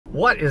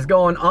What is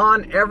going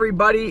on,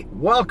 everybody?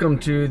 Welcome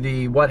to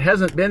the what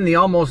hasn't been the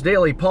almost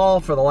daily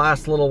Paul for the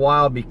last little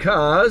while,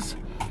 because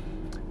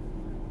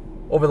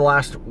over the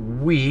last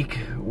week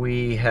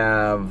we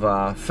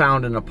have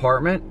found an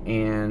apartment,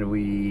 and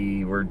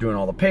we were doing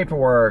all the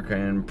paperwork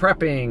and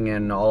prepping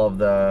and all of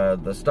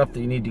the stuff that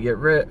you need to get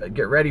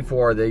ready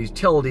for, the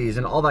utilities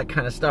and all that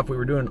kind of stuff. We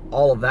were doing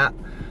all of that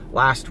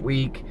last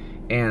week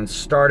and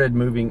started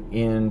moving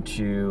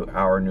into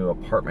our new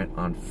apartment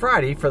on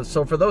Friday.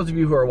 So for those of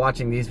you who are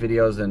watching these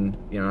videos and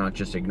not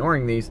just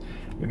ignoring these,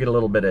 you'll get a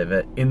little bit of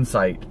an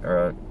insight,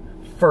 or a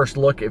first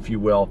look, if you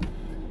will,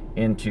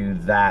 into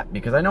that.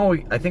 Because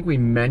I think we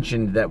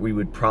mentioned that we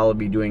would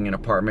probably be doing an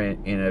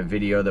apartment in a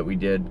video that we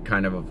did,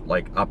 kind of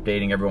like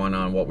updating everyone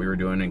on what we were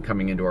doing and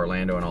coming into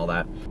Orlando and all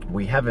that.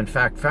 We have in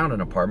fact found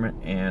an apartment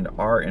and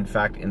are in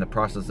fact in the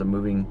process of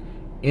moving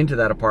into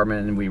that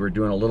apartment, and we were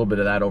doing a little bit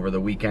of that over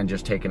the weekend,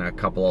 just taking a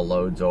couple of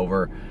loads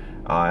over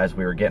as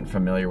we were getting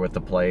familiar with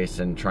the place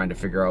and trying to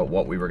figure out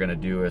what we were going to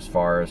do as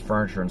far as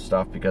furniture and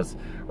stuff. Because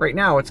right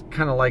now it's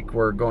kind of like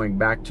we're going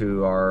back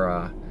to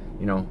our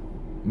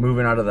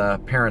moving out of the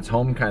parents'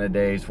 home kind of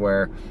days,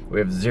 where we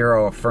have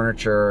zero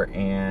furniture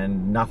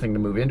and nothing to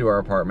move into our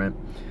apartment.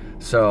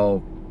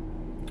 So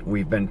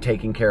we've been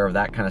taking care of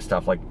that kind of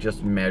stuff, like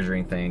just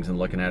measuring things and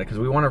looking at it, because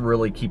we want to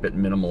really keep it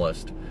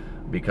minimalist.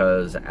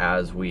 Because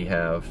as we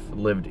have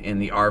lived in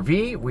the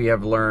RV, we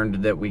have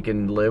learned that we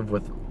can live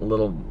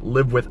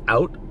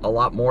without a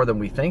lot more than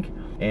we think.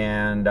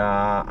 And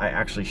I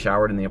actually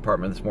showered in the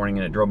apartment this morning,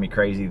 and it drove me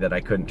crazy that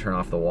I couldn't turn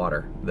off the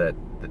water. That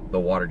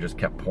the water just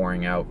kept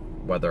pouring out,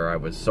 whether I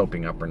was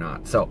soaping up or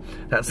not. So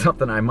that's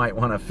something I might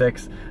want to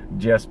fix,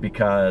 just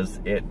because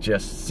it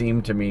just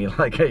seemed to me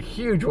like a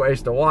huge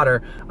waste of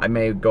water. I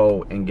may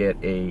go and get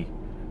a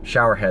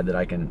shower head that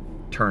I can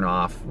turn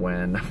off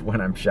when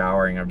I'm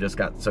showering. I've just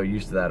got so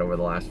used to that over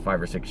the last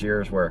 5 or 6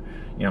 years, where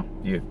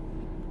you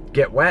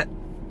get wet,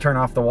 turn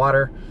off the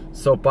water,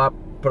 soap up,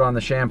 put on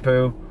the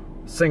shampoo,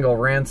 single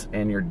rinse,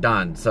 and you're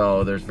done.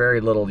 So there's very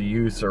little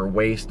use or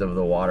waste of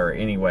the water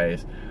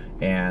anyways.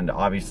 And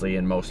obviously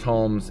in most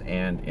homes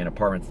and in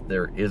apartments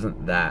there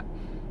isn't that,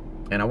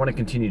 and I want to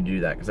continue to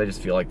do that, because I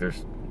just feel like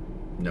there's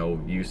no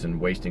use in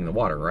wasting the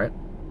water, right?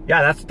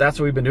 Yeah, that's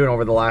what we've been doing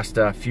over the last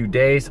few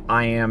days.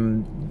 I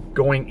am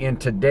going in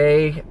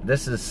today.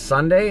 This is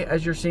Sunday,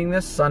 as you're seeing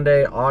this,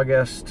 Sunday,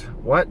 August,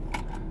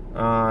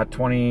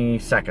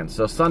 22nd.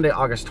 So Sunday,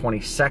 August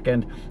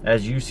 22nd.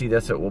 As you see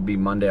this, it will be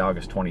Monday,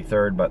 August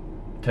 23rd, but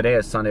today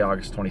is Sunday,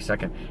 August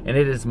 22nd, and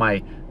it is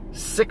my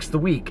sixth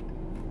week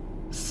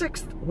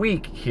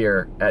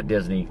here at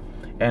Disney,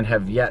 and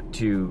have yet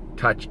to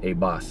touch a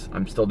bus.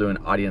 I'm still doing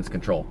audience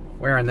control.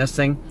 Wearing this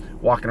thing,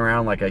 walking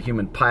around like a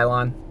human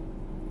pylon,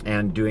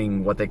 and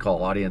doing what they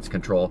call audience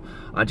control,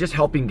 just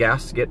helping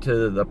guests get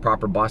to the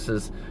proper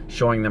buses,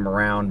 showing them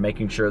around,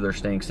 making sure they're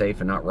staying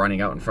safe and not running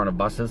out in front of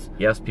buses.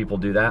 Yes, people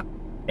do that,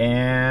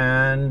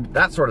 and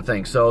that sort of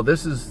thing. So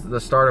this is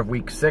the start of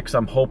week 6.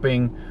 I'm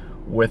hoping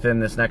within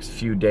this next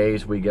few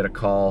days we get a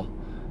call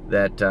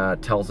that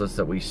tells us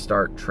that we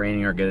start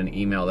training, or get an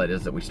email that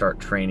is that we start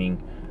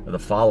training the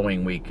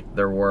following week.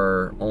 There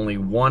were only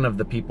one of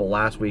the people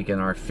last week in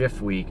our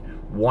 5th week.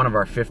 One of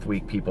our 5th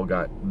week people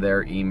got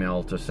their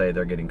email to say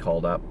they're getting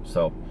called up.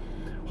 So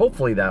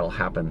hopefully that'll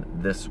happen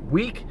this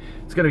week.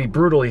 It's going to be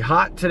brutally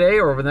hot today,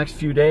 or over the next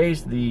few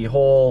days. The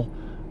whole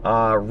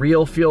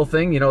real feel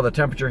thing, the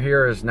temperature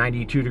here is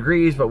 92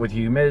 degrees, but with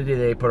humidity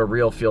they put a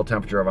real feel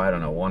temperature of, I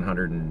don't know,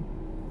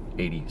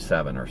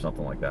 187 or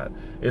something like that.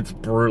 It's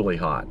brutally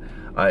hot.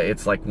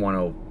 It's like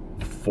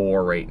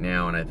 104 right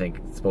now, and I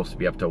think it's supposed to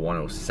be up to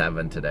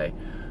 107 today.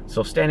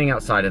 So standing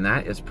outside in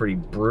that is pretty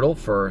brutal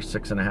for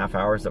 6.5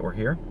 hours that we're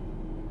here.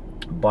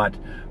 But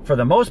for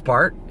the most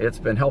part, it's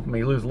been helping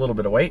me lose a little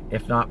bit of weight,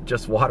 if not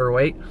just water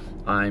weight.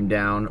 I'm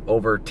down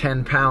over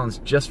 10 pounds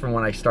just from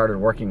when I started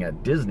working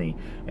at Disney,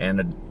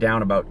 and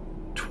down about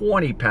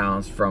 20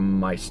 pounds from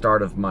my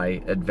start of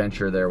my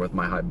adventure there with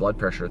my high blood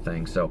pressure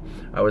thing. So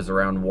I was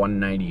around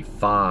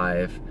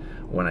 195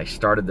 when I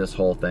started this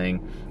whole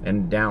thing,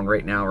 and down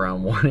right now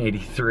around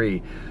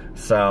 183.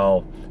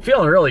 So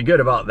feeling really good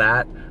about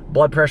that.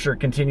 Blood pressure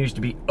continues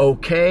to be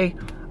okay,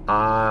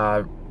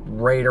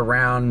 right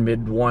around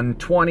mid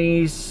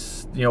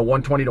 120s,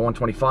 120 to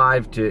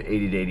 125 to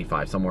 80 to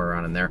 85, somewhere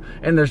around in there.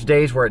 And there's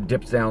days where it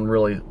dips down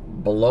really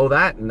below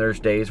that, and there's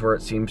days where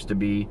it seems to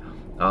be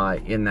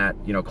in that,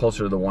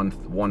 closer to the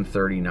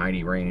 130,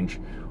 90 range.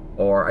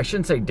 Or I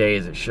shouldn't say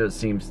days, it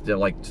seems to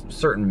like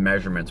certain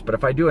measurements. But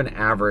if I do an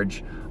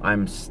average,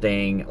 I'm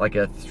staying like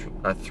a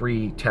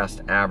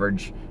 3-test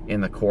average in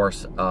the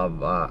course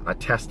of a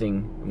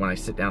testing, when I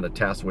sit down to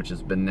test, which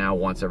has been now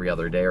once every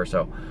other day or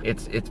so.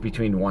 It's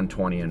between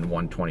 120 and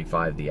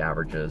 125, the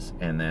averages,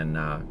 and then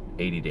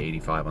 80 to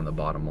 85 on the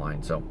bottom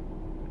line. So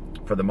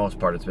for the most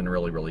part, it's been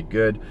really, really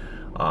good.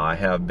 I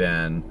have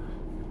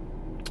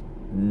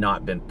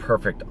not been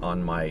perfect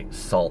on my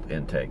salt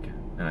intake,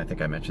 and I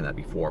think I mentioned that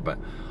before, but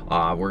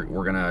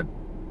we're gonna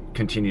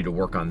continue to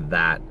work on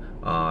that.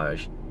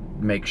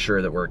 make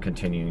sure that we're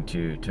continuing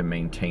to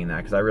maintain that,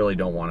 because I really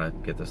don't want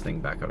to get this thing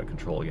back out of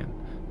control again.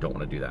 Don't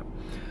want to do that.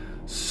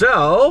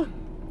 So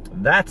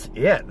that's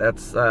it.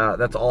 That's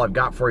all I've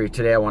got for you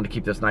today. I wanted to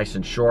keep this nice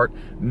and short.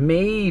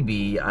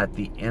 Maybe at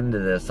the end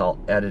of this,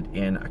 I'll edit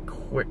in a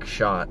quick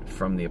shot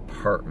from the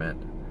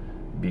apartment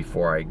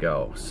before I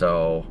go.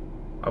 So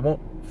I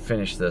won't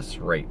finish this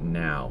right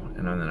now,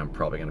 and then I'm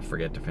probably going to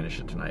forget to finish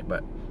it tonight.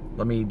 But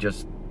let me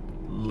just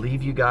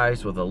leave you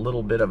guys with a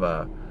little bit of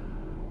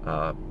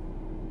a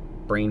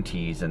brain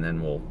tease, and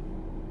then we'll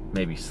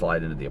maybe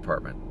slide into the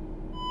apartment.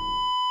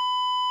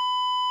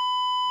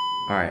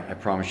 All right, I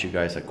promised you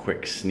guys a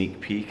quick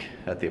sneak peek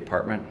at the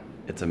apartment.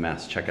 It's a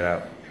mess. Check it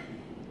out.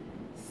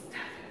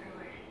 Stuff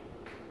everywhere.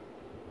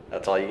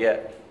 That's all you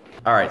get.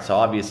 All right, so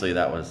obviously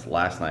that was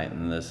last night,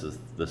 and this is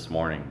this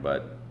morning,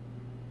 but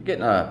you're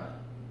getting a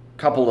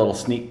couple little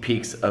sneak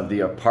peeks of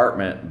the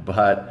apartment,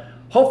 but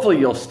hopefully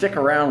you'll stick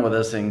around with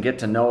us and get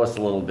to know us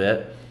a little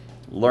bit,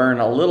 learn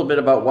a little bit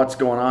about what's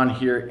going on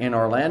here in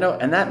Orlando,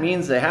 and that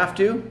means they have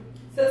to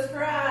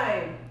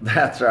subscribe.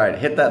 That's right.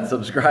 Hit that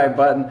subscribe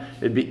button.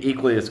 It'd be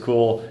equally as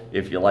cool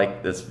if you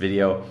like this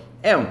video,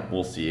 and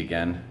we'll see you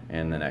again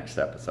in the next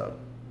episode.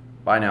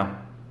 Bye now.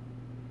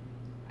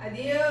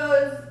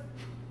 Adios.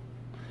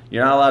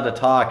 You're not allowed to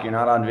talk. You're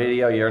not on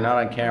video. You're not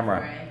on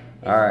camera.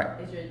 All right.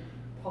 Is your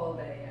pole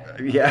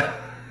video? Yeah.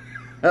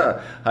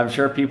 I'm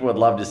sure people would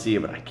love to see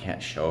it, but I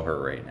can't show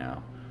her right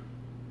now.